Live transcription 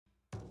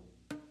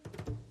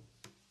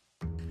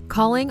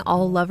calling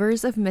all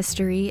lovers of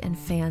mystery and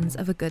fans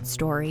of a good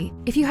story.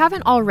 If you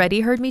haven't already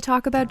heard me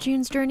talk about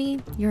June's Journey,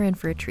 you're in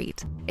for a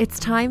treat. It's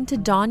time to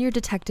don your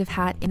detective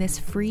hat in this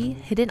free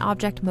hidden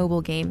object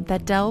mobile game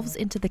that delves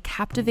into the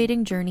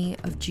captivating journey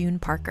of June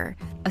Parker,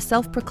 a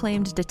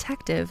self-proclaimed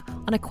detective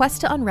on a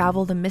quest to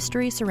unravel the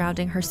mystery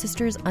surrounding her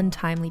sister's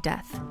untimely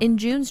death. In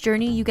June's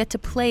Journey, you get to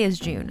play as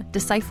June,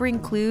 deciphering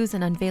clues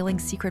and unveiling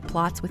secret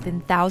plots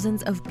within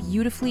thousands of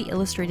beautifully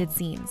illustrated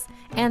scenes.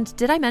 And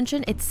did I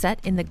mention it's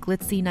set in the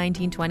glitzy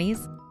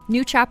 1920s?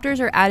 New chapters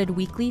are added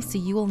weekly, so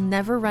you will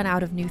never run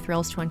out of new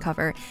thrills to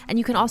uncover, and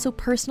you can also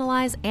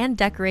personalize and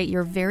decorate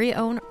your very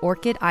own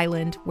Orchid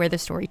Island where the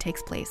story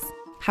takes place.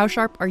 How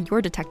sharp are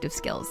your detective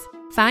skills?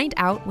 Find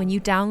out when you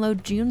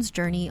download June's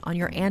Journey on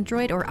your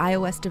Android or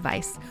iOS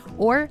device,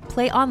 or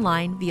play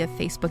online via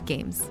Facebook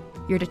Games.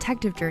 Your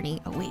detective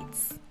journey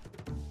awaits.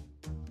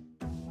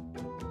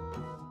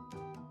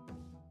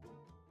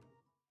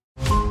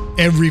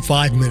 Every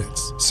 5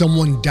 minutes,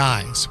 someone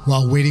dies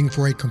while waiting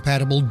for a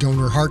compatible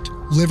donor heart,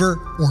 liver,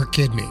 or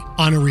kidney.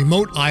 On a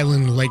remote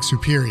island in Lake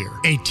Superior,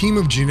 a team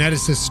of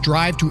geneticists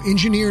strive to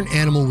engineer an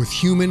animal with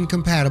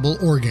human-compatible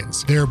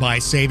organs, thereby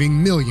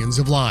saving millions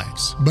of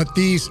lives. But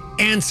these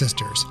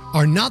ancestors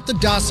are not the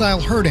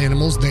docile herd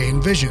animals they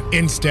envision.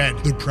 Instead,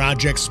 the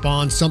project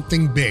spawns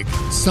something big,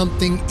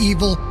 something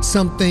evil,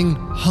 something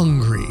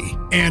hungry.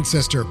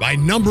 Ancestor by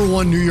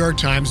 #1 New York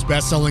Times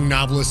bestselling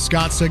novelist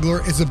Scott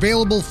Sigler is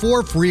available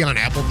for free on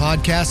Apple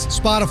Podcasts,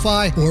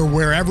 Spotify, or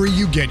wherever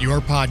you get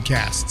your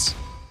podcasts.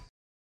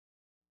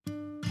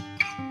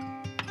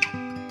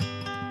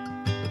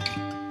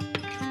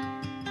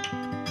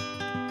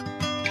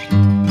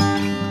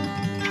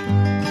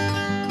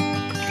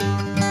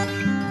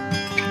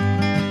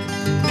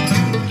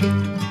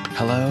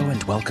 Hello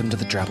and welcome to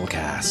the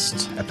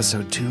Drabblecast,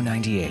 episode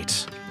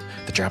 298.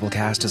 The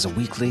Drabblecast is a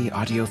weekly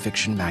audio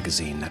fiction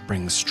magazine that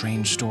brings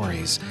strange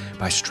stories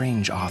by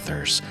strange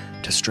authors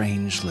to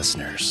strange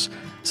listeners,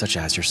 such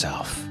as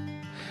yourself.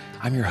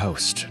 I'm your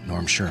host,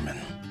 Norm Sherman.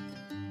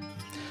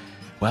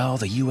 Well,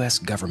 the U.S.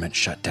 government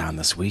shut down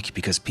this week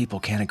because people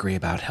can't agree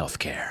about health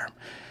care.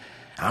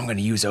 I'm going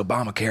to use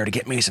Obamacare to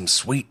get me some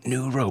sweet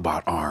new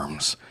robot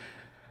arms.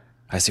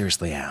 I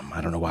seriously am.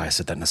 I don't know why I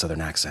said that in a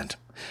southern accent.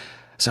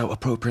 So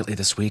appropriately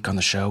this week on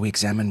the show, we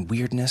examine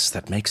weirdness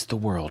that makes the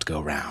world go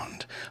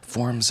round,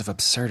 forms of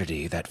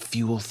absurdity that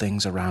fuel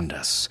things around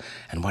us,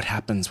 and what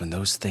happens when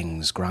those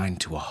things grind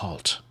to a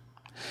halt.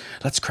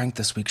 Let's crank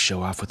this week's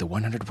show off with a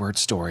 100-word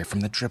story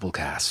from the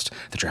Drabblecast,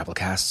 the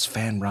Drabblecast's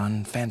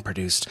fan-run,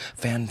 fan-produced,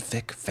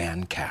 fanfic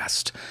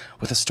fan-cast,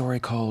 with a story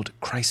called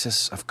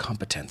Crisis of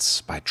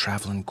Competence by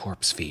Travelin'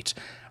 Corpse Feet,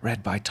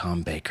 read by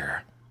Tom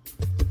Baker.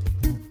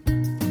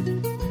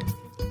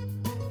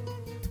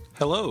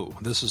 Hello,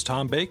 this is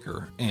Tom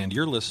Baker, and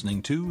you're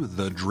listening to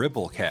the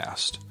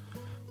Drabblecast.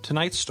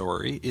 Tonight's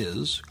story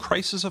is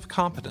Crisis of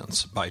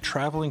Competence by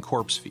Travelin'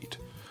 Corpse Feet,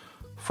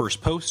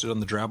 first posted on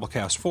the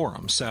Drabblecast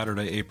forum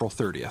Saturday, April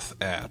 30th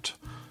at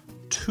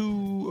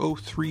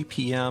 2:03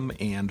 p.m.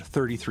 and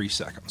 33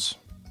 seconds.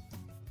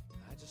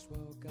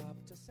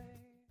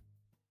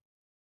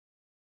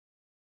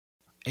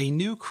 A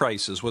new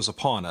crisis was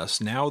upon us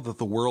now that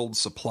the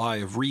world's supply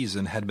of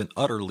reason had been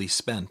utterly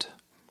spent.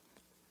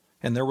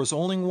 And there was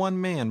only one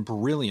man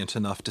brilliant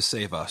enough to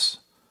save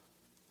us.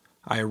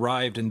 I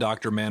arrived in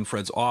Dr.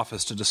 Manfred's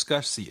office to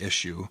discuss the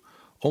issue,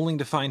 only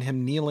to find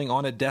him kneeling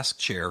on a desk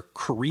chair,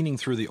 careening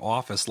through the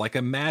office like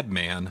a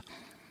madman.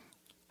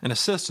 An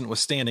assistant was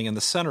standing in the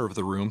center of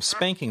the room,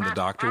 spanking the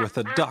doctor with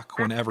a duck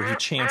whenever he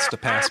chanced to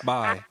pass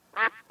by.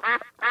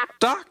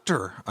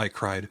 "Doctor!" I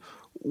cried.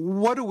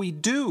 "What do we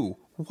do?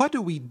 What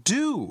do we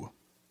do?"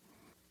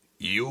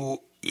 "You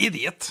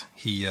idiot,"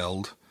 he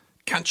yelled.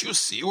 "Can't you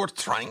see we're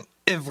trying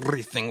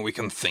everything we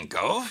can think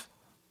of?"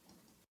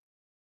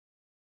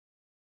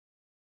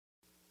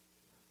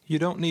 You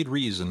don't need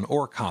reason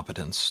or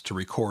competence to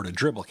record a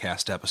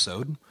Drabblecast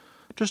episode.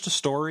 Just a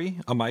story,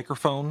 a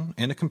microphone,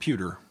 and a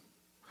computer.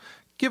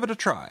 Give it a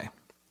try,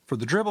 for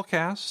the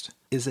Drabblecast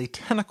is a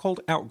tentacled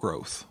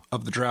outgrowth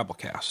of the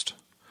Drabblecast.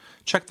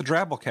 Check the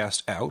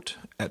Drabblecast out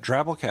at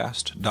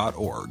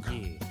drabblecast.org.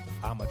 Yeah,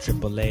 I'm a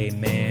AAA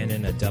man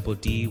in a double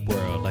D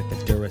world, like the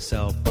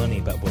Duracell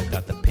bunny, but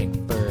without the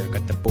pink fur.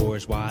 Got the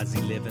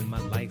bourgeoisie living my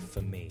life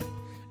for me,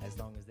 as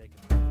long as they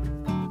can.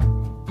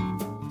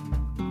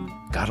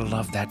 Gotta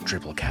love that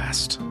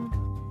Drabblecast.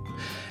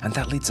 And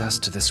that leads us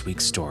to this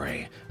week's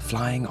story,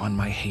 Flying on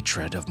My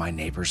Hatred of My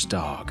Neighbor's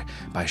Dog,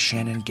 by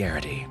Shannon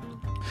Garrity.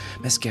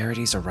 Miss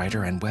Garrity's a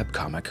writer and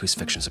webcomic whose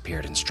fictions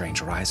appeared in Strange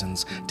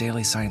Horizons,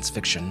 Daily Science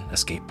Fiction,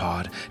 Escape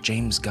Pod,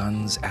 James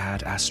Gunn's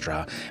Ad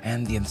Astra,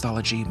 and the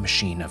anthology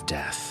Machine of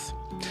Death.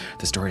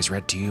 The story is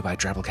read to you by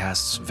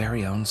Drabblecast's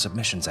very own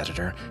submissions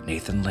editor,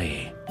 Nathan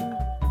Lee.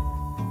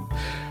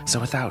 So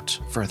without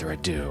further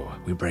ado,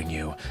 we bring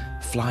you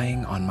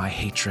Flying on My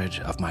Hatred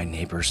of My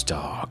Neighbor's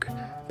Dog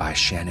by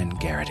Shannon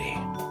Garrity.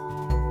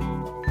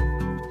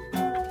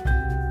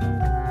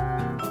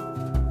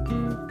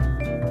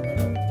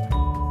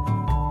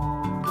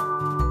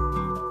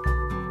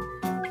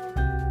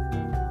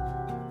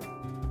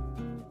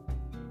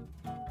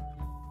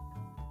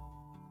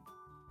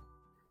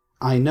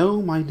 I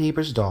know my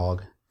neighbor's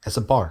dog as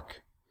a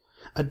bark,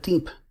 a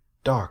deep,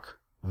 dark,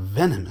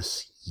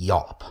 venomous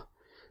yawp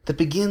that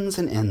begins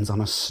and ends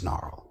on a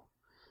snarl.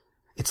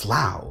 It's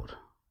loud,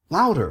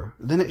 louder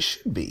than it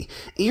should be.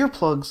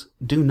 Earplugs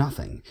do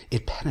nothing.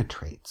 It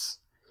penetrates.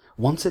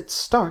 Once it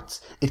starts,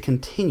 it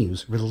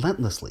continues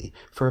relentlessly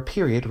for a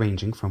period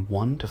ranging from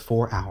 1 to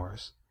 4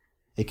 hours.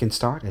 It can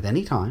start at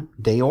any time,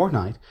 day or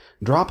night,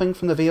 dropping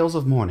from the vales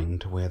of morning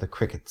to where the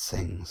cricket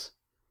sings.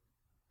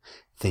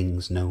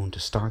 Things known to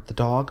start the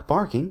dog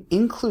barking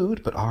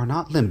include, but are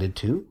not limited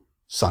to,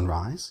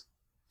 sunrise,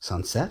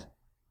 sunset,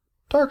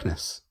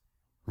 darkness,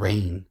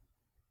 rain,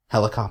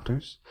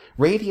 helicopters,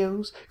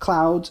 radios,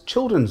 clouds,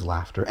 children's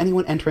laughter,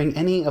 anyone entering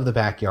any of the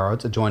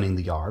backyards adjoining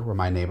the yard where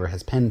my neighbor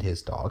has penned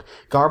his dog,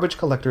 garbage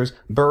collectors,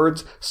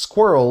 birds,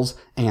 squirrels,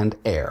 and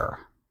air.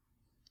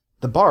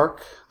 The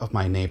bark of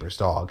my neighbor's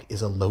dog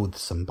is a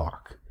loathsome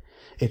bark.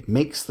 It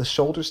makes the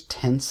shoulders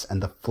tense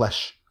and the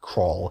flesh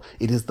crawl.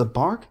 It is the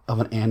bark of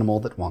an animal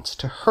that wants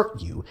to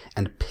hurt you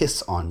and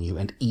piss on you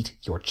and eat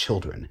your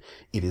children.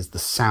 It is the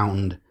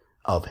sound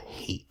of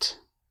hate,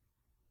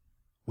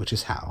 which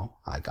is how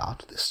I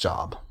got this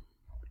job.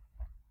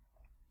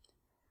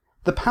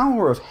 The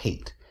power of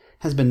hate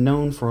has been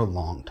known for a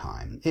long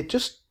time. It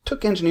just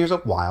took engineers a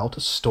while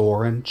to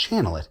store and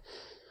channel it.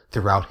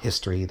 Throughout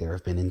history, there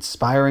have been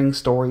inspiring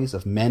stories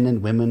of men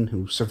and women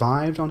who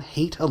survived on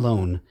hate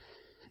alone.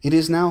 It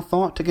is now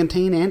thought to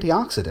contain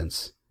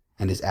antioxidants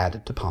and is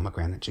added to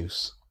pomegranate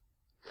juice.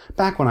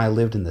 Back when I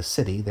lived in the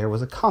city, there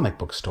was a comic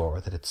book store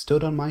that had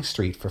stood on my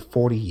street for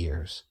 40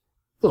 years.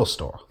 Little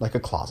store, like a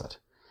closet,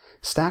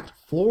 stacked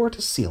floor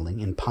to ceiling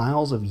in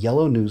piles of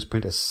yellow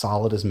newsprint as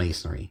solid as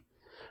masonry,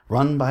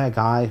 run by a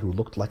guy who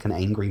looked like an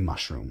angry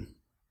mushroom.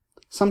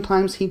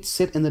 Sometimes he'd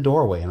sit in the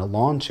doorway in a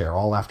lawn chair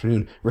all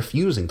afternoon,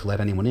 refusing to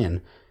let anyone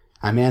in.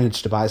 I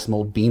managed to buy some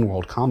old Bean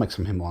World comics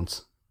from him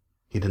once.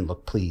 He didn't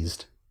look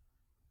pleased.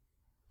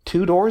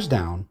 2 doors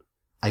down,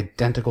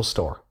 identical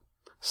store.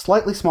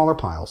 Slightly smaller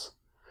piles.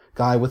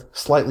 Guy with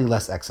slightly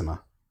less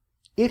eczema.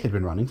 It had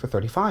been running for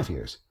 35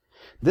 years.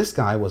 This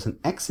guy was an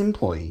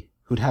ex-employee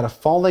who'd had a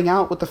falling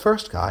out with the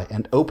first guy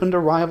and opened a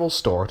rival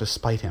store to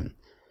spite him.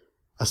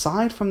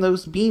 Aside from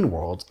those Bean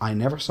Worlds, I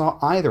never saw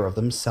either of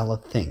them sell a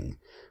thing,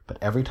 but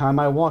every time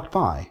I walked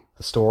by,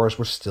 the stores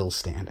were still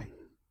standing.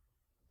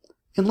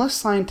 In less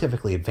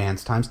scientifically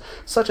advanced times,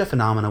 such a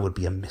phenomenon would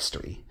be a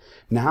mystery.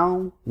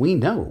 Now we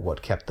know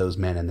what kept those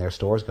men and their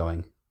stores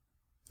going.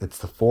 It's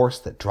the force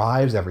that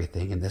drives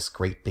everything in this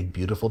great big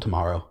beautiful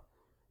tomorrow.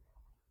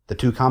 The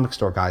 2 comic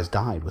store guys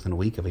died within a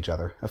week of each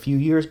other, a few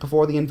years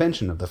before the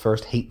invention of the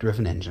first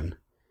hate-driven engine.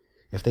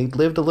 If they'd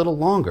lived a little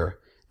longer,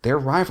 their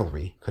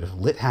rivalry could have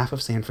lit half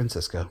of San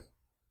Francisco.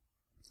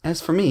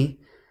 As for me,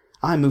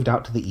 I moved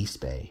out to the East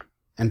Bay,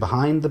 and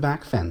behind the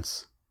back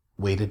fence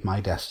waited my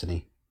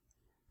destiny,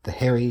 the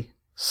hairy,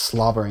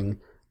 slobbering,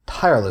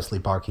 tirelessly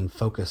barking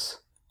focus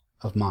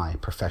of my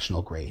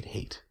professional-grade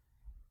hate.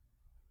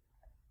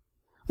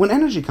 When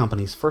energy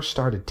companies first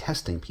started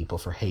testing people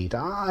for hate,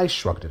 I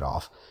shrugged it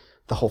off.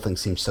 The whole thing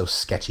seemed so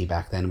sketchy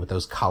back then, with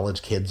those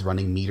college kids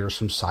running meters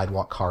from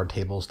sidewalk card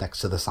tables next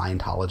to the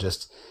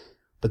Scientologists.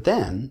 But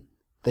then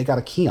they got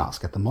a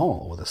kiosk at the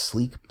mall with a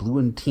sleek blue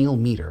and teal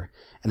meter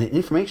and an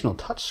informational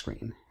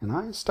touchscreen, and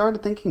I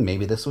started thinking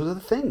maybe this was a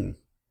thing.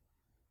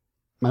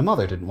 My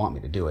mother didn't want me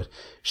to do it.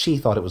 She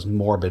thought it was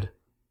morbid.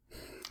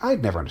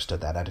 I'd never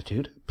understood that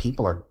attitude.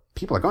 People are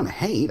going to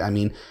hate. I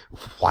mean,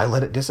 why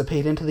let it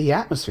dissipate into the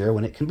atmosphere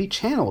when it can be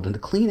channeled into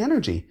clean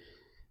energy?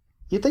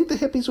 You'd think the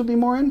hippies would be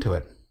more into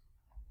it.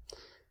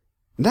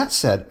 That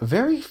said,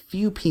 very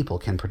few people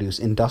can produce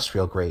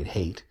industrial-grade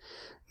hate.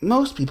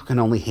 Most people can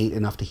only hate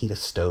enough to heat a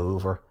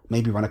stove or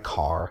maybe run a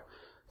car,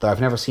 though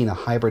I've never seen a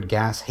hybrid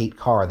gas hate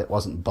car that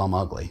wasn't bum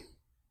ugly.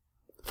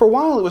 For a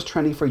while it was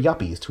trendy for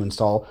yuppies to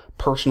install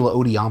personal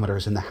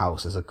odiometers in the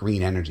house as a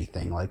green energy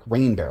thing, like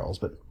rain barrels,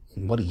 but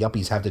what do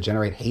yuppies have to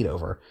generate hate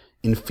over?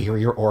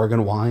 Inferior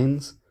Oregon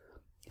wines?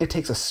 It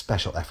takes a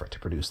special effort to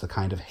produce the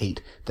kind of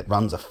hate that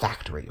runs a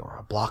factory or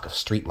a block of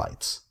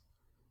streetlights.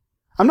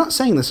 I'm not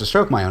saying this to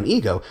stroke my own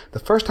ego. The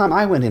first time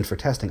I went in for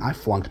testing, I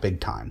flunked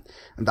big time.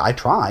 I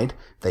tried.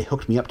 They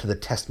hooked me up to the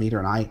test meter,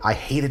 and I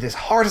hated as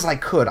hard as I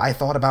could. I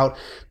thought about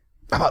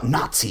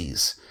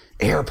Nazis,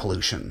 air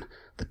pollution,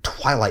 the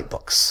Twilight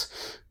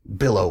books,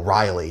 Bill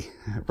O'Reilly.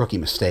 Rookie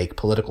mistake.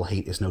 Political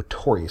hate is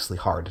notoriously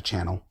hard to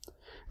channel.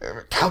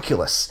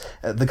 Calculus,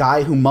 the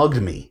guy who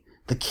mugged me,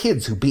 the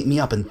kids who beat me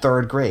up in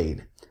 3rd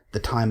grade, the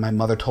time my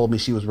mother told me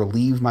she was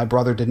relieved my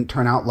brother didn't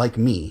turn out like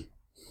me.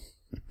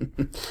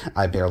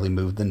 I barely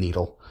moved the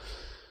needle.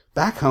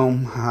 Back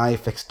home, I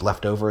fixed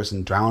leftovers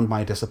and drowned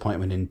my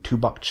disappointment in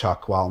 2-buck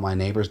chuck while my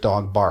neighbor's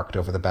dog barked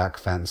over the back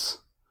fence.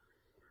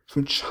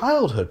 From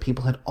childhood,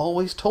 people had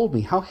always told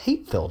me how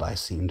hate-filled I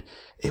seemed.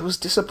 It was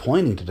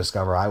disappointing to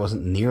discover I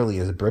wasn't nearly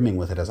as brimming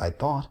with it as I'd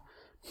thought.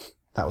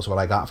 That was what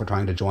I got for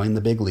trying to join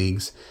the big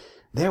leagues.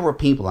 There were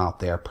people out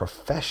there,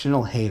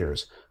 professional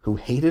haters, who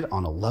hated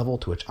on a level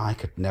to which I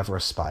could never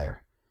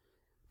aspire.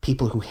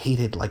 People who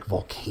hated like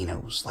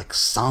volcanoes, like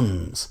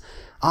suns,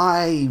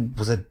 I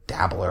was a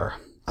dabbler,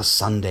 a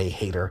Sunday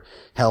hater.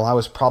 Hell, I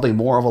was probably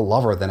more of a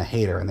lover than a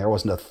hater, and there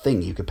wasn't a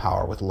thing you could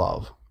power with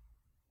love.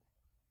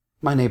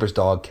 My neighbor's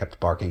dog kept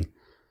barking.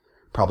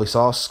 Probably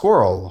saw a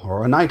squirrel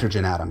or a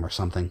nitrogen atom or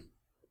something.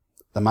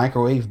 The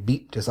microwave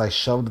beeped as I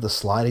shoved the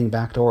sliding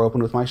back door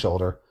open with my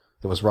shoulder.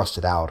 It was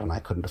rusted out, and I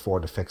couldn't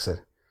afford to fix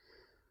it.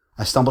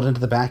 I stumbled into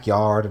the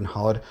backyard and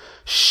hollered,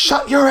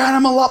 "Shut your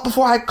animal up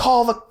before I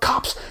call the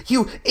cops,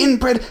 you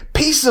inbred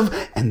piece of—"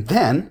 And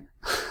then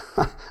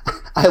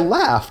I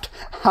laughed.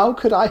 How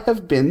could I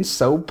have been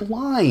so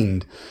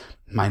blind?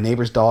 My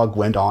neighbor's dog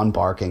went on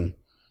barking.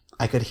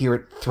 I could hear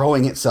it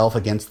throwing itself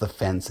against the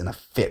fence in a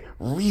fit,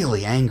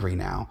 really angry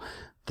now.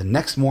 The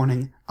next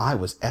morning, I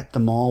was at the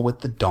mall with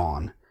the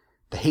dawn.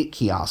 The hate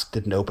kiosk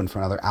didn't open for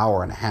another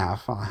hour and a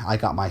half. I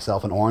got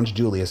myself an Orange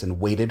Julius and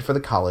waited for the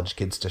college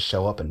kids to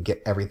show up and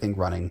get everything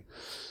running.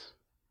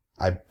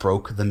 I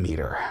broke the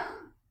meter.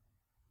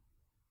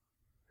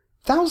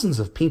 Thousands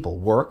of people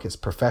work as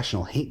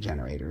professional hate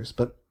generators,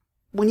 but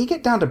when you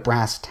get down to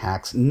brass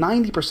tacks,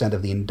 90%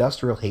 of the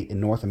industrial hate in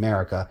North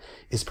America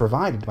is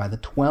provided by the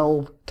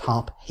 12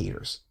 top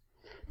haters.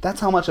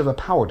 That's how much of a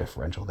power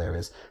differential there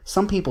is.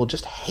 Some people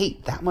just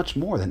hate that much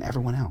more than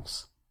everyone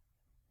else.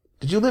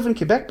 Did you live in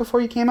Quebec before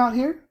you came out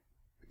here?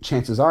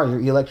 Chances are your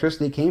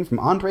electricity came from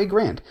Andre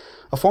Grant,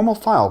 a former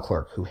file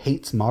clerk who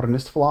hates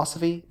modernist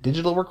philosophy,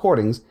 digital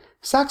recordings,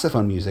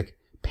 saxophone music,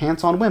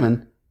 pants on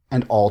women,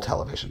 and all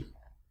television.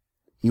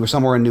 You were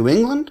somewhere in New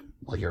England?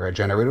 Well, your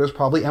generator was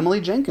probably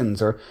Emily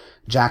Jenkins, or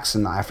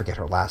Jackson, I forget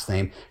her last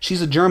name.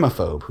 She's a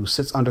germaphobe who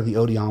sits under the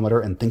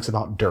odiometer and thinks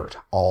about dirt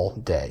all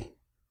day.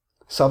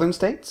 Southern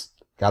states?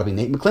 Gotta be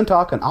Nate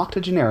McClintock, an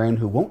octogenarian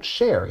who won't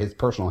share his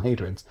personal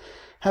hatreds.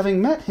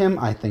 Having met him,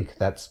 I think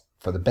that's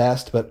for the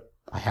best, but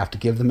I have to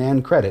give the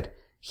man credit.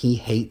 He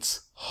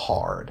hates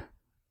hard.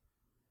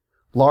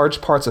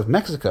 Large parts of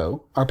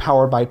Mexico are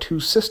powered by two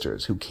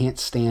sisters who can't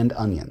stand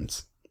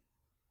onions.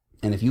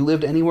 And if you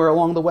lived anywhere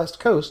along the West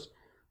Coast,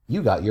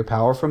 you got your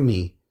power from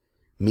me.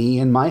 Me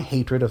and my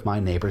hatred of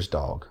my neighbor's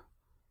dog.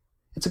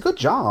 It's a good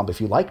job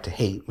if you like to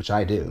hate, which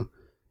I do.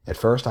 At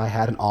first I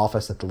had an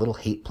office at the little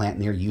hate plant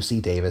near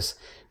UC Davis.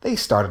 They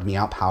started me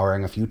out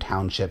powering a few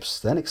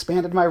townships, then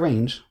expanded my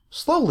range.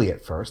 Slowly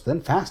at first,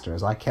 then faster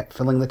as I kept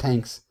filling the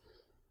tanks.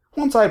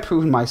 Once I had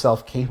proven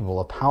myself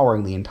capable of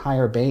powering the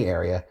entire Bay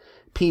Area,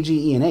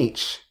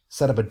 PG&E&H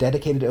set up a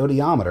dedicated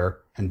odiometer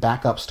and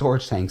backup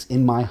storage tanks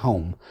in my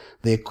home.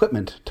 The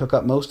equipment took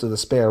up most of the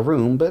spare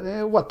room, but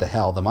what the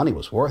hell, the money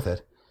was worth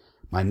it.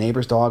 My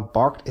neighbor's dog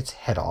barked its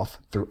head off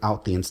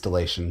throughout the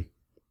installation.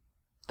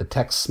 The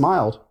techs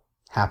smiled,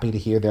 happy to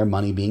hear their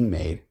money being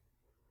made.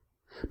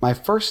 My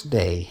first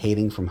day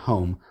hating from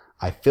home,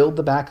 I filled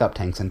the backup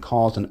tanks and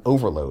caused an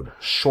overload,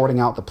 shorting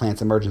out the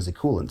plant's emergency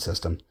coolant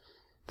system.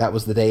 That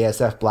was the day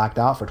SF blacked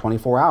out for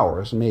 24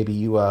 hours. Maybe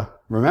you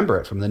remember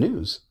it from the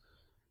news.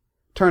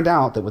 Turned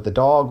out that with the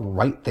dog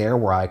right there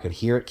where I could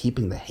hear it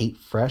keeping the hate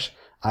fresh,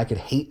 I could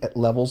hate at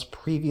levels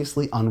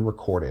previously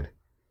unrecorded.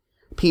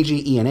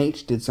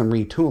 PG&E&H did some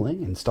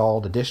retooling,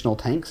 installed additional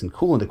tanks and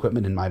coolant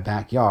equipment in my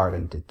backyard,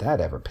 and did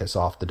that ever piss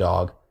off the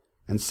dog,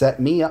 and set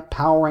me up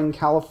powering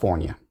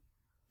California.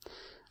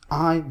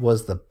 I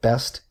was the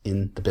best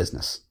in the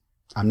business.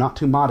 I'm not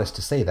too modest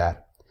to say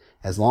that.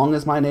 As long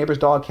as my neighbor's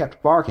dog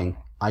kept barking,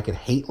 I could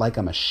hate like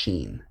a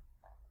machine.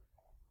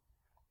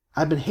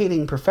 I'd been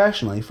hating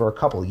professionally for a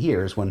couple of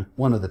years when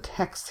one of the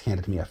techs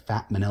handed me a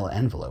fat manila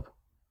envelope.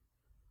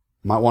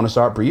 "Might want to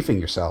start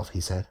briefing yourself,"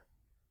 he said.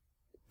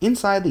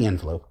 Inside the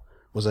envelope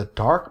was a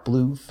dark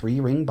blue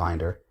 3-ring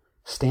binder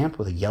stamped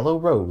with a yellow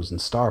rose and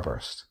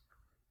starburst.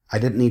 I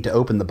didn't need to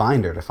open the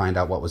binder to find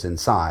out what was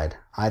inside.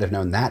 I'd have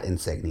known that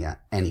insignia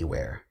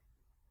anywhere.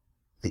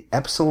 The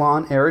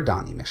Epsilon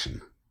Eridani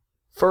mission.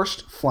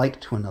 First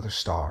flight to another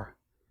star.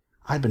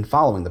 I'd been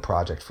following the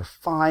project for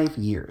 5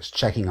 years,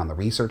 checking on the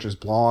researchers'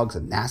 blogs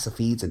and NASA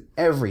feeds and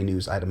every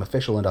news item,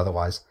 official and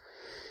otherwise.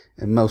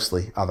 And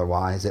mostly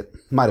otherwise. It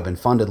might have been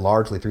funded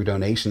largely through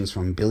donations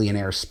from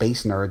billionaire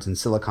space nerds in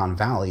Silicon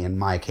Valley and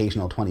my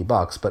occasional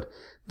 $20, but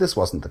this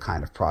wasn't the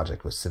kind of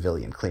project with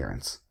civilian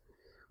clearance.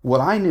 What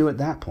I knew at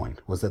that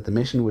point was that the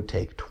mission would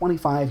take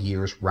 25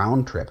 years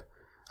round trip.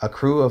 A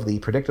crew of the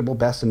predictable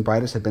best and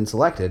brightest had been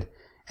selected,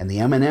 and the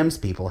M&M's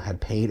people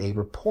had paid a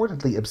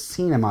reportedly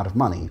obscene amount of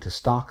money to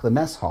stock the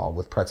mess hall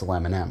with pretzel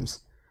M&M's.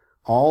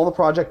 All the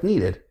project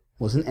needed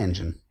was an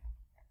engine.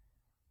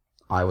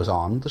 I was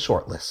on the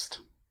short list.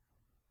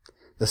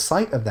 The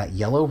sight of that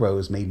yellow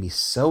rose made me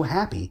so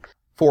happy.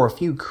 For a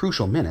few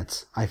crucial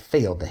minutes, I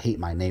failed to hate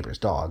my neighbor's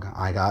dog.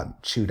 I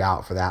got chewed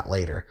out for that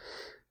later.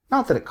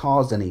 Not that it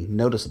caused any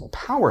noticeable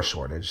power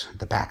shortage.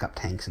 The backup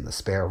tanks in the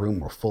spare room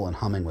were full and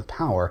humming with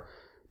power.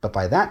 But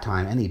by that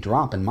time, any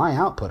drop in my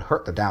output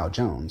hurt the Dow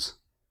Jones.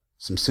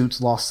 Some suits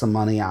lost some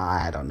money,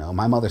 I don't know.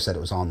 My mother said it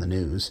was on the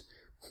news.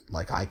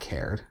 Like I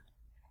cared.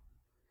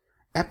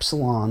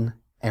 Epsilon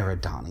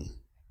Eridani.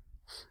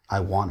 I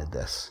wanted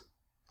this.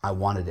 I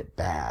wanted it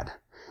bad.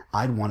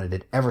 I'd wanted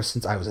it ever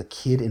since I was a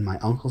kid in my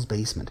uncle's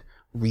basement,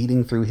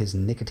 reading through his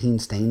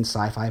nicotine-stained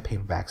sci-fi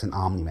paperbacks and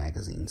Omni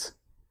magazines.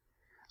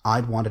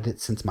 I'd wanted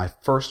it since my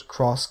first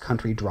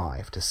cross-country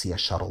drive to see a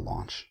shuttle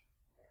launch.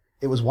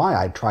 It was why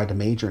I'd tried to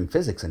major in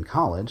physics in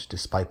college,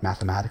 despite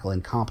mathematical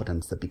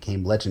incompetence that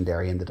became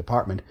legendary in the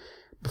department,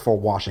 before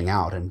washing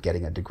out and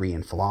getting a degree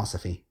in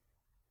philosophy.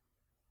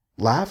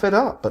 Laugh it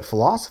up, but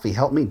philosophy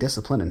helped me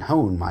discipline and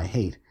hone my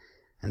hate,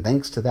 and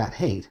thanks to that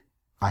hate,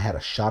 I had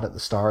a shot at the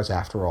stars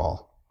after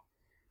all.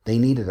 They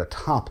needed a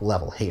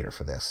top-level hater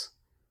for this.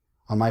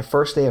 On my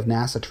first day of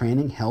NASA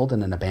training, held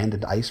in an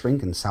abandoned ice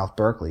rink in South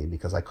Berkeley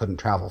because I couldn't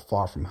travel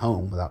far from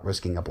home without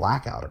risking a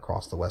blackout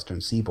across the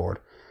western seaboard,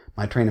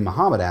 my trainer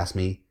Muhammad asked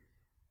me,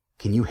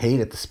 "Can you hate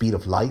at the speed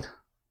of light?"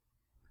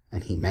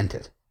 And he meant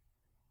it.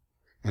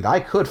 And I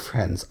could,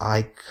 friends,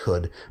 I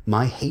could.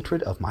 My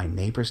hatred of my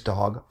neighbor's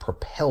dog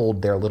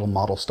propelled their little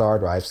model star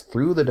drives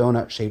through the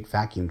donut-shaped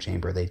vacuum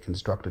chamber they'd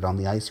constructed on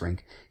the ice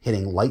rink,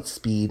 hitting light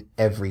speed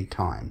every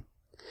time.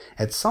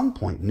 At some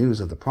point, news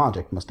of the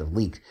project must have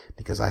leaked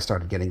because I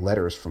started getting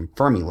letters from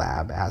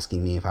Fermilab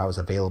asking me if I was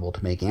available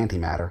to make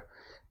antimatter.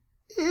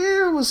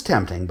 It was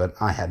tempting, but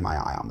I had my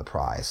eye on the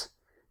prize.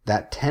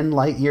 That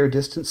 10-light-year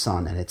distant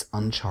sun and its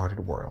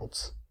uncharted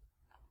worlds.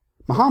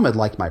 Muhammad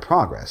liked my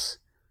progress.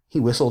 He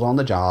whistled on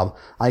the job.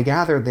 I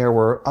gathered there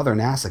were other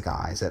NASA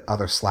guys at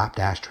other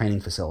slapdash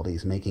training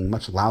facilities making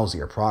much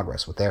lousier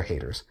progress with their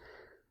haters.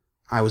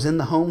 I was in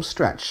the home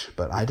stretch,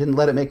 but I didn't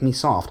let it make me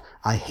soft.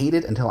 I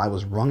hated until I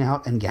was wrung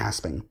out and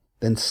gasping,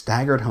 then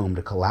staggered home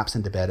to collapse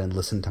into bed and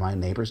listen to my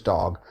neighbor's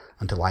dog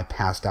until I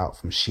passed out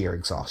from sheer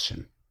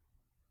exhaustion.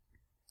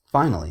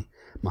 Finally,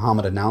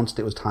 Muhammad announced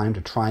it was time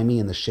to try me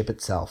in the ship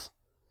itself.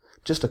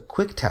 Just a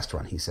quick test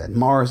run, he said.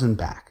 Mars and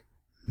back.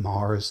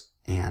 Mars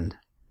and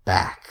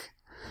back.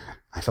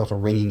 I felt a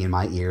ringing in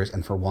my ears,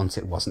 and for once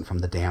it wasn't from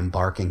the damn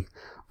barking.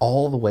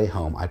 All the way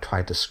home, I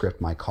tried to script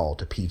my call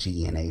to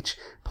PG&H,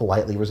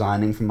 politely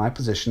resigning from my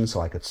position so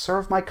I could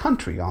serve my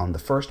country on the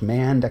first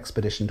manned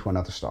expedition to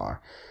another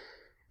star.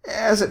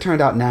 As it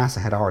turned out,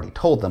 NASA had already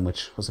told them,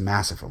 which was a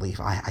massive relief.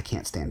 I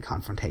can't stand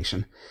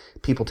confrontation.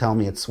 People tell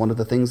me it's one of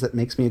the things that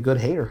makes me a good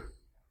hater.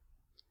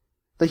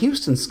 The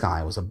Houston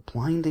sky was a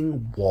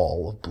blinding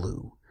wall of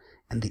blue,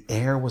 and the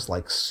air was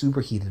like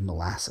superheated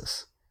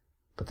molasses.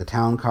 But the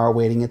town car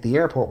waiting at the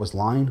airport was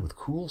lined with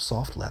cool,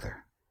 soft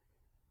leather.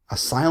 A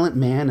silent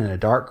man in a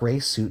dark gray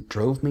suit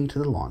drove me to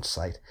the launch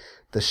site.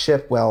 The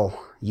ship,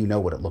 well, you know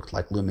what it looked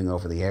like looming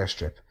over the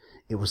airstrip.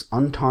 It was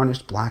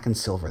untarnished black and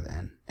silver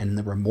then, and in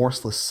the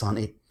remorseless sun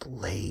it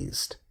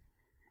blazed.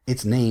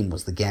 Its name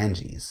was the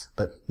Ganges,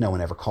 but no one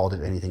ever called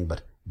it anything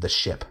but the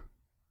ship.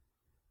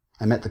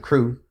 I met the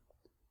crew.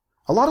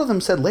 A lot of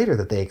them said later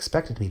that they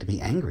expected me to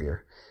be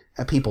angrier.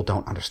 People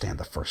don't understand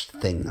the first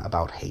thing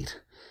about hate.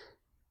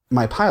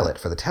 My pilot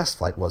for the test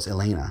flight was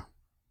Elena.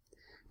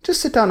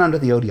 "Just sit down under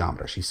the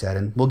odiometer," she said,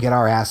 "and we'll get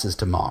our asses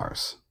to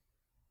Mars."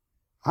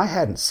 I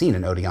hadn't seen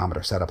an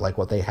odiometer set up like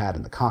what they had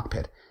in the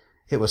cockpit.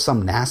 It was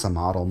some NASA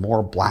model,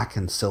 more black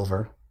and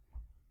silver.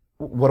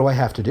 "What do I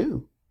have to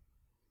do?"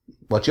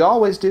 "What you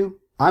always do.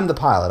 I'm the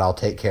pilot. I'll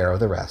take care of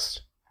the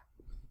rest."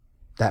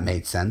 That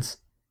made sense.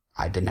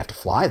 I didn't have to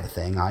fly the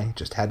thing. I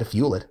just had to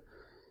fuel it.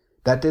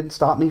 That didn't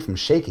stop me from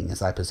shaking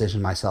as I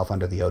positioned myself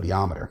under the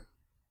odiometer.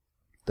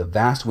 The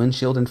vast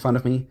windshield in front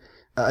of me,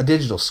 a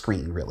digital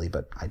screen really,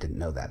 but I didn't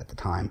know that at the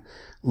time,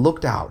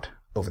 looked out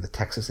over the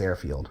Texas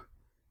airfield.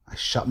 I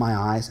shut my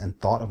eyes and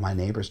thought of my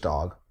neighbor's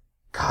dog.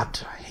 God,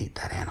 I hate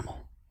that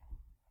animal.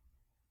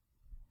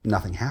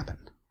 Nothing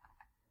happened.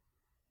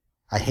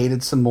 I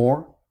hated some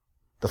more.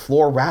 The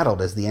floor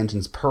rattled as the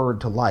engines purred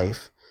to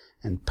life,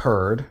 and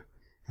purred,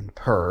 and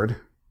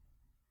purred.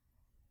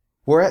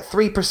 "We're at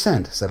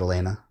 3%, said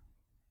Elena.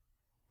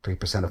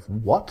 3% of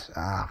what?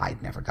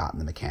 I'd never gotten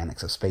the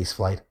mechanics of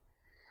spaceflight.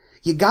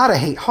 "You gotta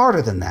hate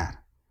harder than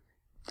that."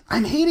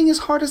 "I'm hating as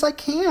hard as I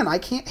can. I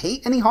can't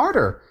hate any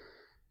harder."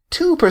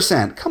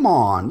 2%, come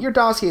on. Your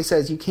dossier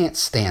says you can't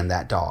stand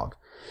that dog.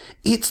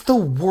 "It's the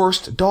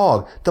worst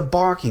dog. The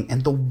barking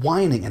and the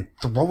whining and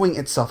throwing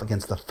itself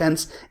against the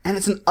fence, and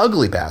it's an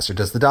ugly bastard.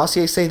 Does the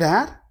dossier say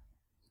that?"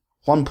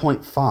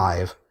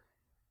 1.5.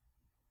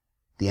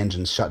 The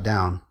engines shut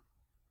down.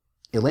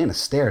 Elena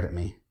stared at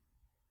me.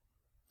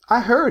 "I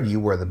heard you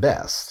were the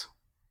best."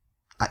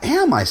 "I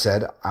am," I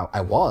said.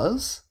 I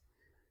was.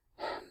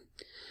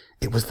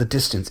 It was the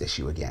distance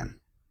issue again.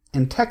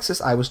 In Texas,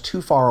 I was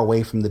too far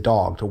away from the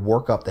dog to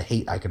work up the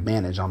hate I could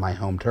manage on my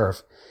home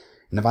turf.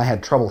 And if I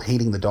had trouble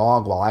hating the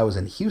dog while I was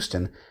in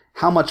Houston,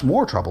 how much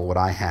more trouble would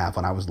I have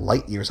when I was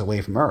light years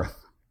away from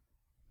Earth?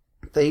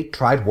 They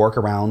tried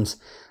workarounds.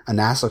 A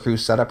NASA crew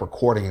set up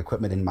recording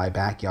equipment in my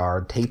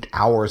backyard, taped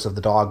hours of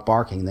the dog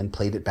barking, then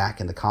played it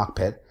back in the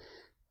cockpit.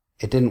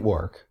 It didn't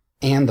work,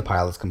 and the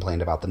pilots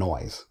complained about the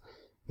noise.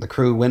 The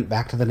crew went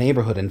back to the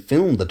neighborhood and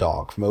filmed the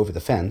dog from over the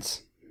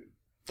fence.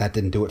 That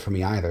didn't do it for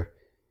me either.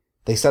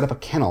 They set up a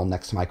kennel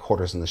next to my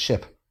quarters in the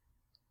ship.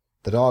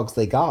 The dogs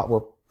they got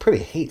were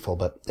pretty hateful,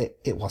 but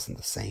it wasn't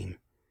the same.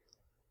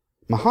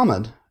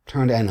 Muhammad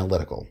turned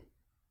analytical.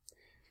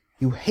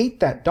 "You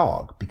hate that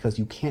dog because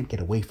you can't get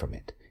away from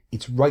it.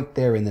 It's right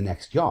there in the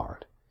next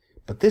yard.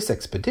 But this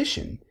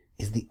expedition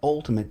is the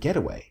ultimate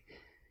getaway.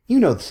 You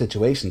know the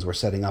situations we're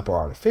setting up are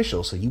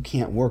artificial, so you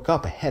can't work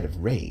up a head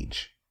of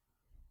rage.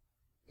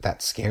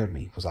 That scared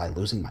me. Was I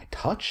losing my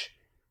touch?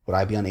 Would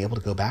I be unable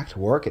to go back to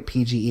work at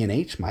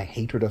PGE&H, my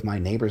hatred of my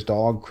neighbor's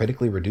dog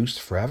critically reduced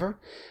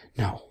forever?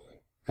 No,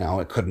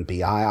 it couldn't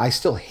be. I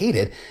still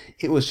hated.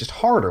 It was just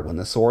harder when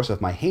the source of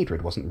my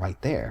hatred wasn't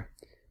right there.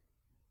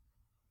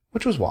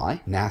 Which was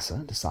why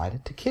NASA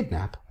decided to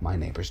kidnap my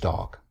neighbor's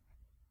dog.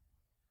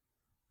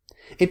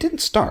 It didn't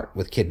start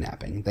with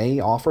kidnapping. They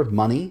offered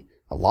money,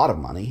 a lot of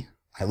money.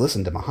 I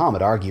listened to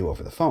Muhammad argue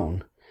over the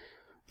phone.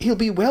 He'll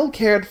be well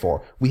cared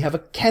for. We have a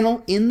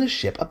kennel in the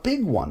ship, a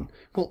big one.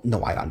 Well,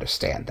 no, I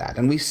understand that,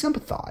 and we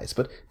sympathize,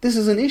 but this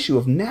is an issue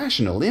of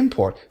national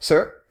import.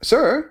 Sir,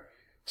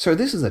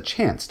 this is a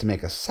chance to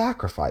make a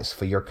sacrifice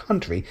for your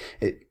country.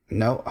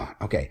 No?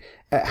 Okay.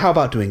 How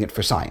about doing it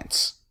for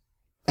science?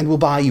 And we'll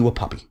buy you a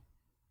puppy.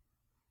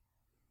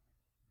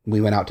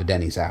 We went out to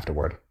Denny's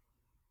afterward.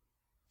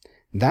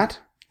 That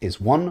is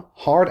one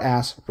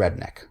hard-ass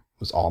redneck,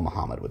 was all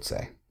Muhammad would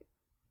say.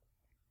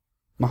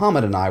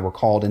 Muhammad and I were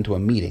called into a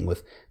meeting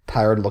with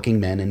tired-looking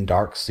men in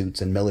dark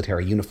suits and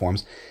military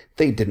uniforms.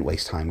 They didn't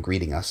waste time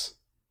greeting us.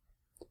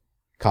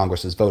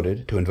 Congress has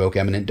voted to invoke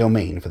eminent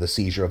domain for the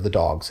seizure of the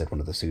dog, said one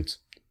of the suits.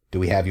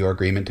 Do we have your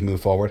agreement to move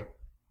forward?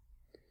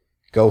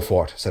 Go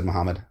for it, said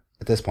Muhammad.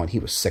 At this point, he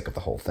was sick of the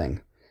whole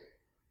thing.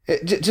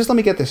 Just let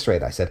me get this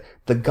straight, I said.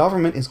 The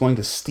government is going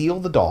to steal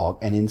the dog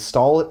and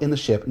install it in the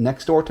ship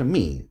next door to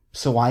me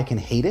so I can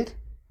hate it?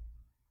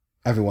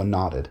 Everyone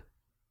nodded.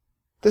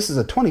 This is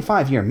a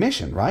 25-year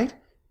mission, right?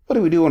 What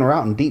do we do when we're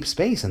out in deep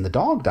space and the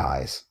dog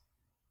dies?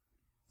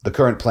 The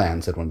current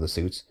plan, said one of the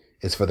suits,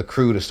 is for the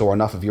crew to store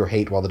enough of your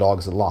hate while the dog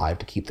is alive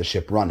to keep the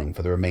ship running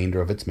for the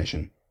remainder of its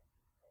mission.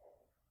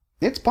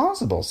 It's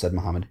possible, said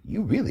Muhammad.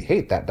 You really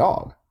hate that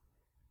dog.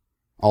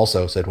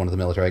 Also, said one of the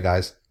military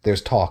guys,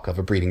 there's talk of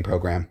a breeding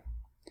program.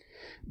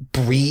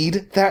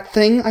 Breed that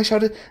thing? I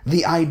shouted.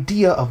 The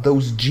idea of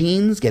those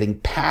genes getting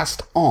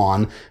passed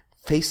on.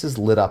 Faces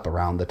lit up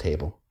around the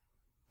table.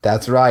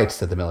 That's right,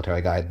 said the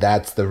military guy.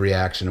 That's the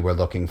reaction we're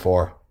looking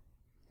for.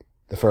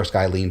 The first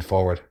guy leaned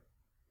forward.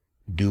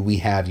 Do we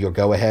have your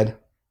go-ahead?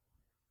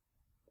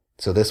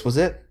 So this was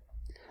it.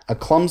 A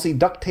clumsy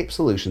duct tape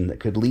solution that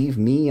could leave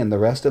me and the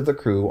rest of the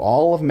crew,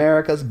 all of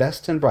America's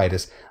best and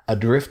brightest,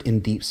 adrift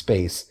in deep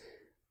space,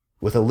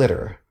 with a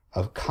litter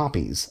of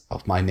copies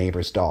of my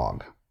neighbor's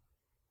dog.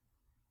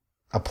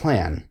 A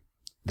plan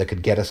that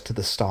could get us to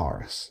the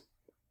stars.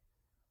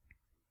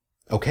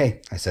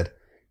 Okay, I said,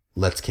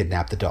 let's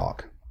kidnap the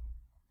dog.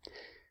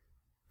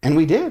 And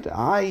we did.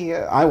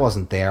 I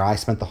wasn't there. I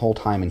spent the whole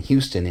time in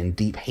Houston in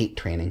deep hate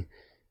training.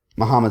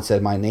 Muhammad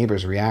said my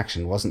neighbor's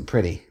reaction wasn't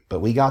pretty, but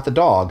we got the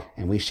dog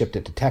and we shipped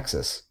it to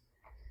Texas.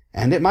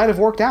 And it might have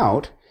worked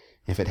out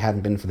if it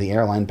hadn't been for the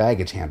airline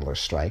baggage handlers'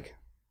 strike.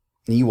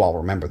 You all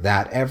remember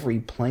that. Every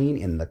plane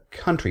in the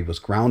country was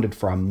grounded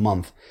for a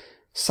month.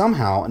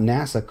 Somehow,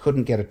 NASA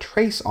couldn't get a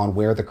trace on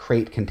where the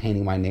crate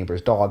containing my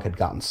neighbor's dog had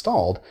gotten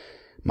stalled.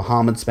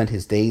 Muhammad spent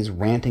his days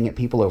ranting at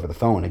people over the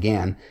phone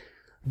again.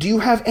 Do you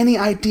have any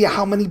idea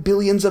how many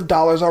billions of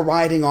dollars are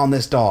riding on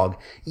this dog?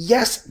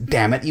 Yes,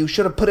 damn it, you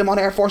should have put him on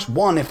Air Force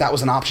One if that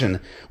was an option.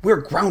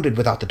 We're grounded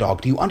without the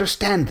dog. Do you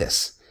understand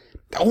this?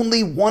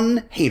 Only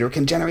one hater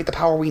can generate the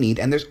power we need,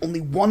 and there's only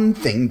one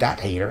thing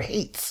that hater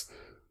hates.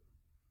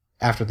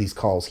 After these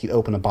calls, he'd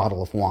open a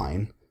bottle of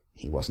wine.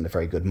 He wasn't a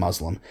very good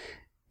Muslim.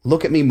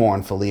 Look at me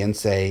mournfully and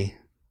say,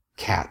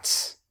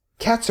 cats.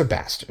 Cats are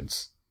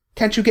bastards.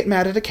 Can't you get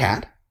mad at a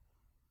cat?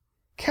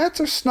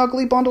 Cats are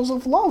snuggly bundles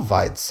of love,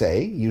 I'd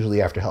say,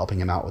 usually after helping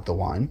him out with the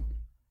wine.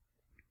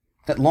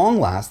 At long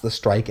last, the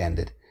strike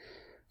ended.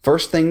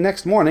 First thing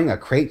next morning, a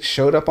crate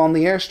showed up on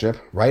the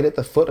airstrip, right at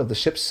the foot of the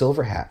ship's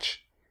silver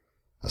hatch.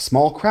 A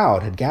small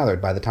crowd had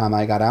gathered by the time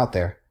I got out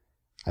there.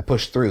 I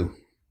pushed through.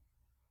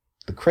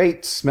 The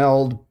crate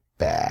smelled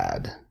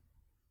bad.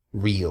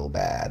 Real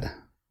bad.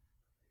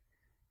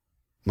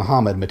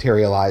 Muhammad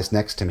materialized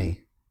next to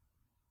me.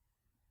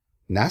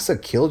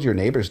 NASA killed your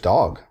neighbor's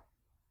dog.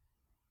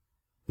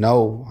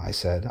 No, I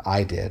said,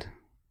 I did.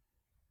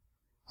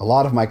 A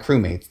lot of my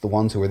crewmates, the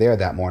ones who were there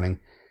that morning,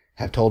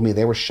 have told me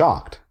they were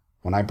shocked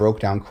when I broke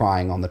down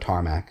crying on the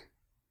tarmac.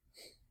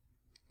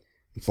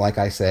 It's like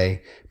I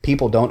say,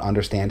 people don't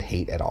understand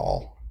hate at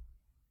all.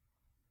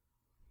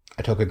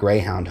 I took a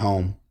Greyhound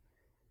home.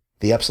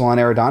 The Epsilon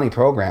Eridani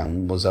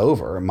program was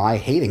over. My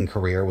hating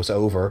career was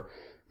over.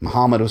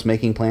 Muhammad was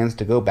making plans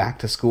to go back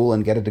to school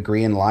and get a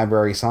degree in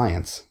library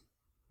science.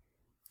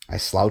 I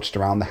slouched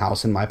around the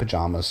house in my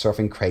pajamas,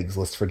 surfing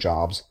Craigslist for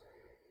jobs.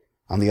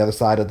 On the other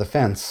side of the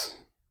fence,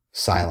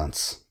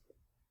 silence.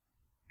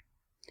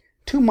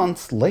 2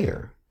 months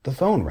later, the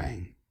phone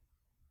rang.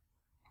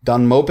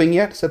 Done moping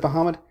yet? Said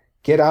Muhammad.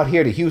 Get out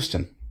here to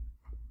Houston.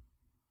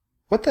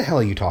 What the hell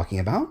are you talking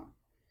about?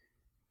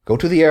 Go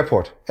to the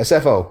airport.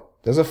 SFO.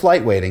 There's a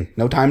flight waiting.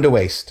 No time to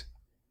waste.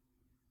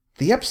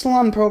 The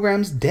Epsilon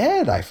program's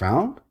dead, I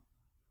frowned.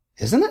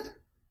 Isn't it?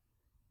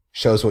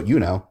 Shows what you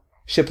know.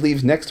 Ship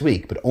leaves next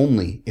week, but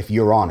only if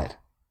you're on it.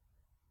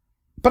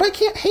 But I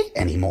can't hate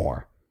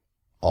anymore.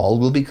 All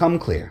will become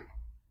clear.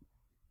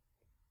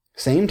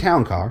 Same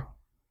town car,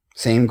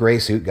 same gray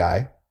suit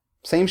guy,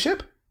 same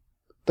ship.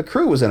 The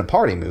crew was in a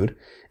party mood.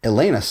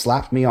 Elena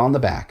slapped me on the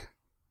back.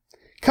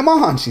 "Come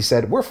on," she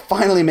said, "we're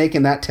finally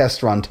making that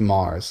test run to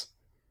Mars."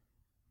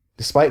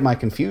 Despite my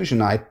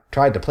confusion, I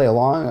tried to play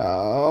along.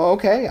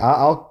 Okay,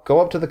 I'll go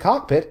up to the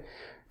cockpit.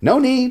 No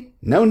need,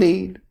 no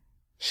need.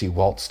 She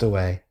waltzed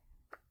away.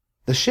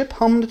 The ship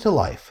hummed to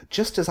life,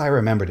 just as I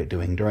remembered it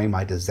doing during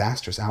my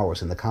disastrous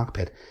hours in the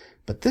cockpit,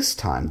 but this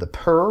time the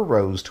purr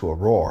rose to a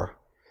roar.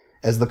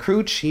 As the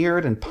crew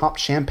cheered and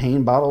popped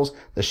champagne bottles,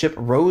 the ship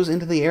rose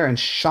into the air and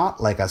shot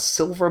like a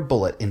silver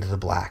bullet into the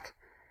black.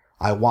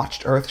 I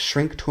watched Earth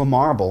shrink to a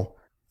marble,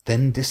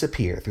 then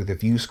disappear through the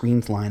view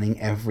screens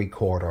lining every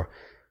corridor.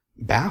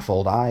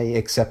 Baffled, I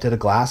accepted a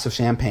glass of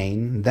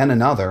champagne, then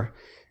another.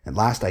 At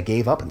last I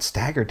gave up and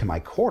staggered to my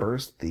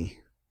quarters. The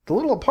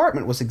little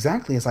apartment was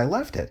exactly as I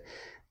left it.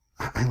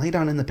 I lay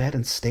down in the bed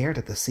and stared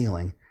at the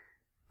ceiling.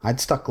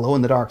 I'd stuck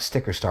glow-in-the-dark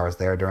sticker stars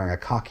there during a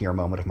cockier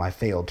moment of my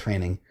failed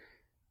training.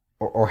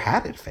 Or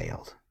had it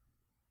failed?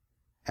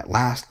 At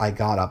last I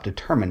got up,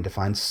 determined to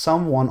find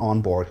someone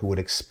on board who would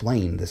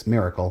explain this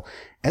miracle.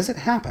 As it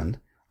happened,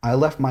 I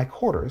left my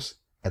quarters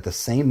at the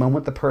same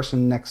moment the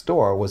person next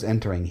door was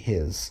entering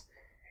his.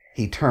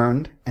 He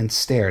turned and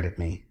stared at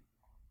me.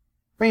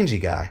 Rangy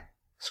guy,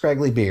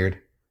 scraggly beard,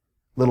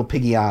 little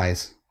piggy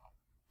eyes,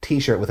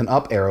 T-shirt with an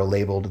up arrow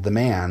labeled The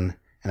Man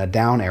and a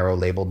down arrow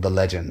labeled The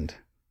Legend.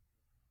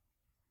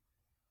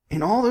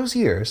 In all those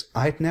years,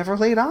 I'd never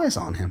laid eyes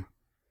on him.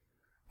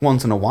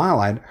 Once in a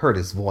while I'd heard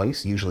his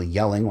voice, usually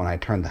yelling when I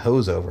turned the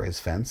hose over his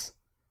fence.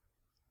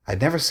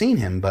 I'd never seen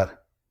him,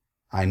 but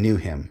I knew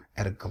him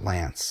at a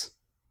glance.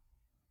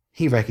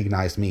 He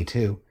recognized me,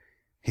 too.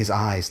 His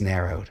eyes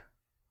narrowed.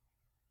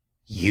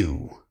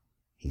 "You,"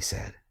 he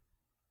said.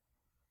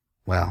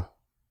 Well,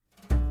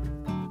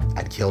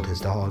 I'd killed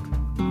his dog.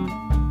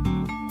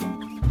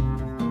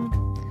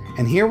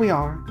 And here we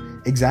are,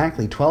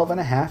 exactly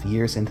 12.5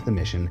 years into the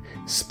mission,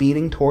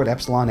 speeding toward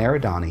Epsilon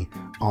Eridani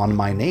on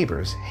my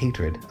neighbor's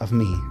hatred of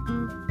me.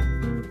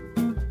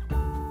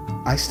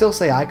 I still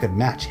say I could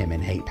match him in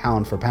hate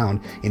pound for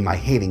pound in my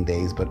hating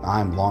days, but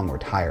I'm long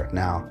retired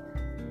now.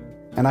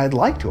 And I'd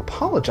like to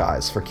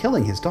apologize for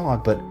killing his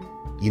dog, but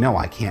you know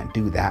I can't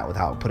do that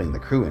without putting the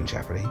crew in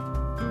jeopardy.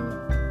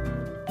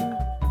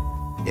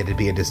 It'd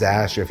be a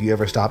disaster if you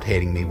ever stopped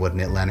hating me,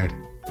 wouldn't it, Leonard?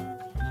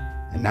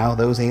 And now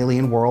those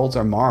alien worlds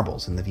are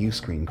marbles in the view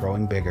screen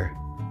growing bigger.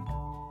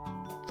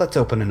 Let's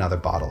open another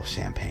bottle of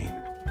champagne.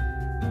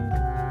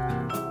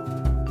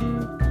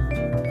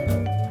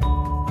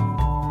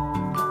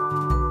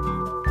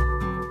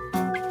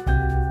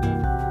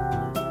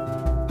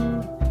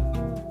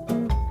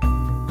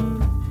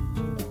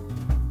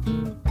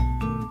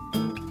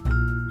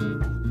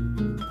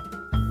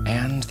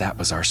 And that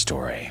was our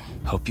story.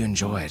 Hope you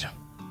enjoyed.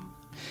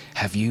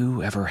 Have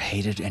you ever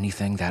hated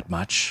anything that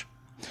much?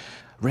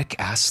 Rick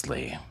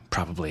Astley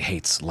probably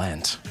hates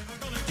Lent.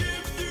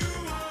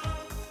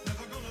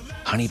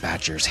 Honey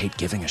badgers hate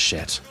giving a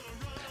shit.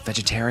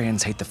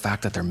 Vegetarians hate the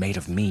fact that they're made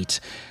of meat.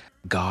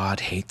 God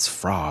hates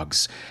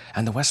frogs.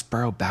 And the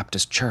Westboro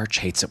Baptist Church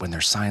hates it when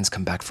their signs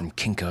come back from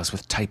Kinko's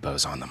with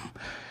typos on them.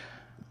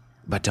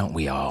 But don't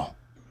we all?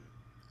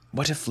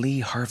 What if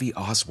Lee Harvey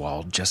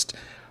Oswald just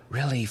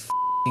really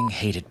f***ing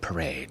hated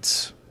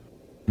parades?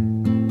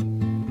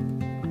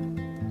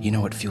 You know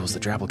what fuels the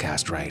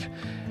Drabblecast, right?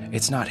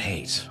 It's not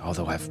hate,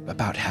 although I've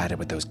about had it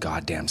with those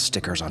goddamn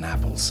stickers on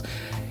apples.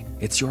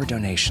 It's your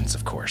donations,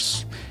 of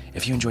course.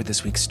 If you enjoyed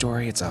this week's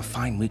story, it's a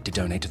fine week to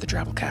donate to the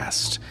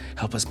Drabblecast.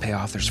 Help us pay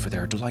authors for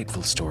their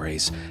delightful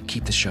stories.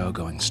 Keep the show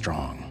going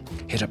strong.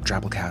 Hit up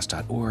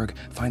drabblecast.org,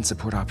 find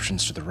support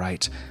options to the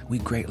right. We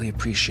greatly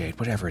appreciate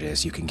whatever it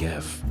is you can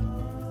give.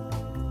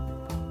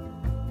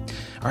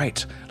 All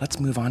right, let's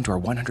move on to our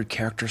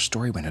 100-character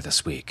story winner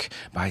this week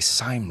by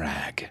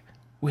Simrag,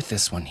 with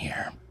this one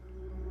here.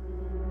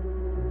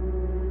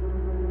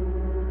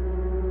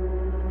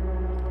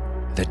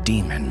 The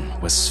demon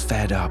was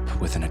fed up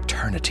with an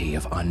eternity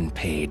of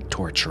unpaid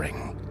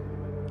torturing.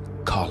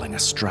 Calling a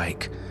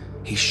strike,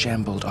 he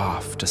shambled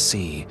off to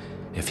see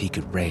if he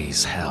could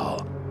raise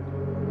hell.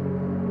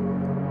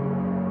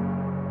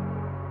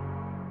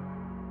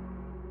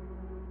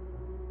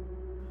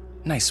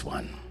 Nice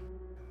one.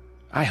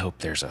 I hope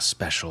there's a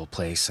special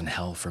place in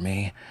hell for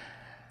me.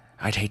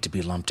 I'd hate to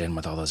be lumped in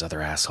with all those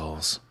other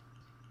assholes.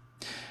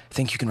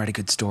 Think you can write a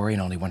good story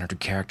in only 100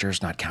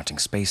 characters, not counting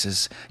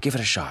spaces? Give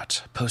it a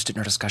shot. Post it in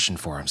our discussion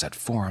forums at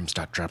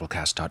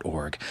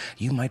forums.drabblecast.org.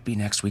 You might be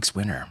next week's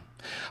winner.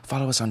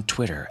 Follow us on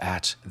Twitter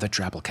at The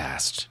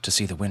Drabblecast to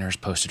see the winners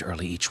posted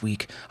early each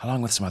week,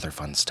 along with some other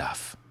fun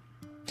stuff.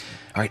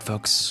 All right,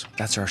 folks,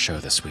 that's our show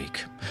this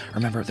week.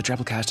 Remember, the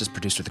Drabblecast is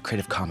produced with a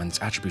Creative Commons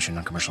Attribution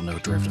Non-Commercial No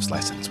Derivatives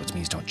license, which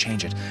means don't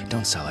change it,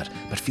 don't sell it,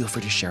 but feel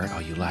free to share it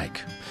all you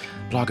like.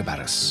 Blog about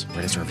us,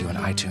 rate us a review on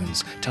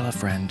iTunes, tell a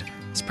friend,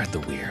 spread the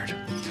weird.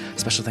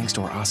 Special thanks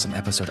to our awesome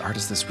episode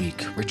artist this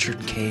week, Richard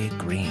K.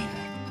 Green.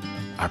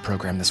 Our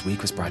program this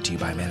week was brought to you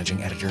by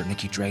managing editor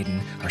Nikki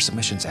Drayden, our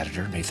submissions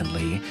editor Nathan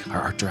Lee,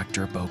 our art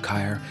director Bo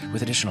Kyer,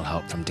 with additional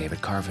help from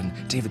David Carvin,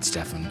 David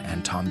Steffen,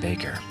 and Tom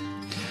Baker.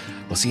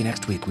 We'll see you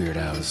next week,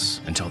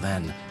 weirdos. Until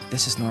then,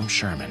 this is Norm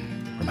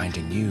Sherman,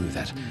 reminding you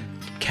that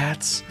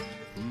cats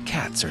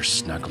are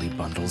snuggly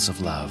bundles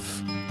of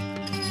love.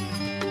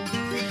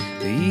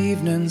 The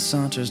evening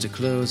saunters to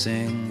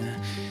closing.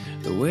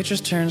 The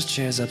waitress turns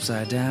chairs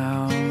upside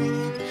down.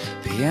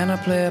 Piano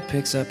player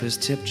picks up his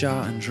tip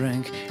jar and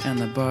drink, and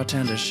the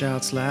bartender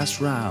shouts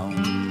last round.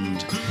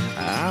 An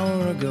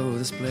hour ago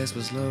this place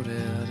was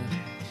loaded,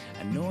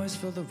 and noise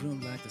filled the room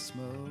like the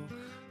smoke,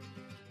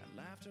 and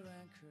laughter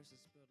and curses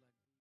spilled like...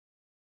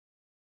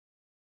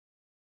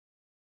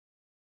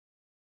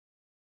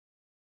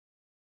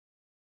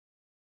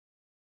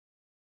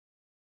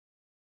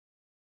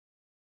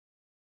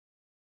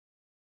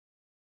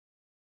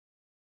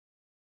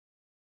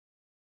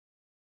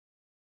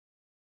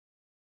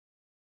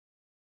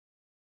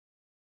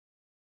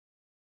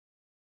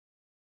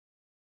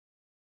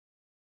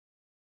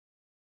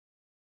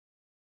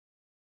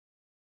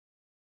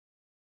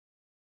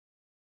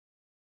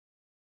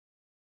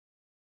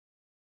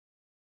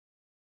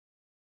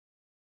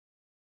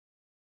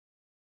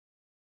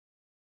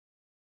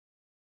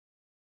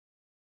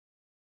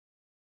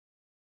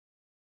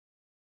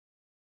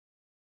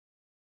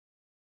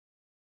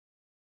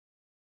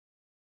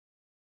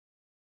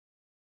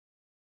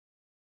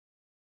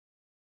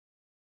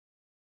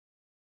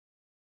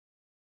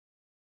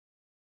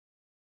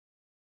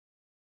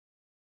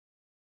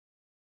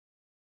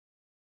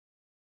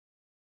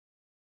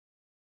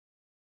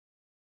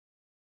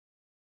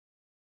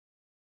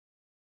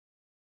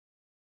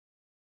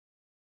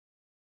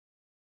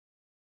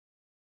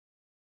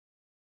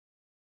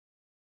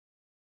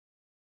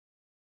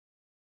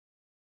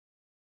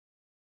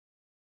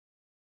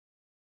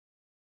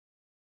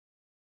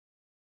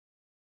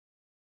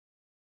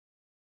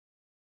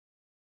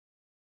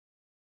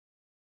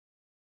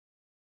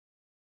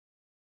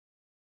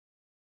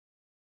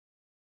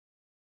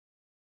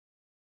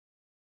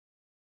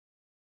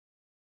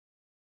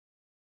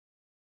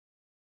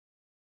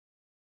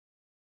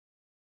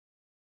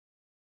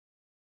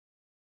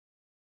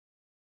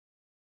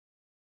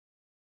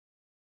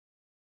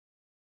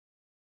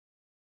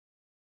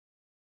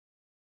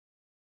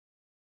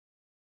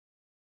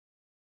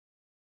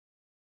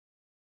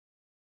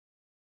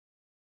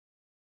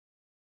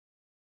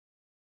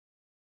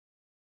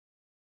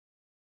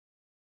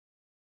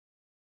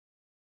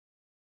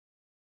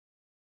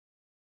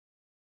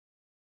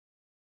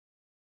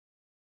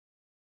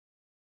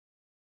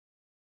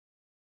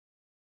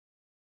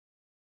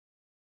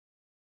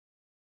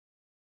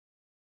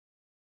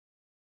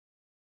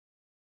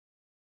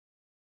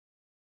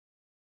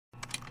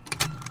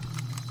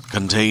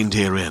 Contained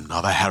herein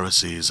are the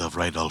heresies of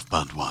Radolf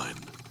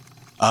Burntwine,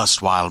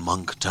 erstwhile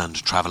monk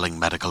turned traveling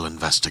medical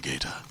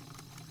investigator.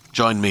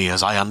 Join me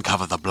as I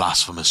uncover the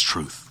blasphemous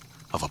truth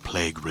of a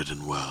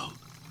plague-ridden world,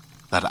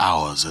 that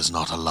ours is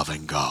not a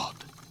loving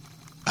God,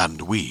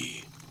 and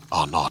we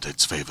are not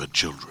its favored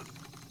children.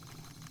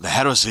 The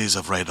heresies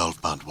of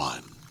Radolf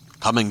Burntwine,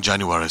 coming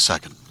January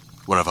 2nd,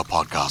 wherever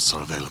podcasts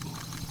are available.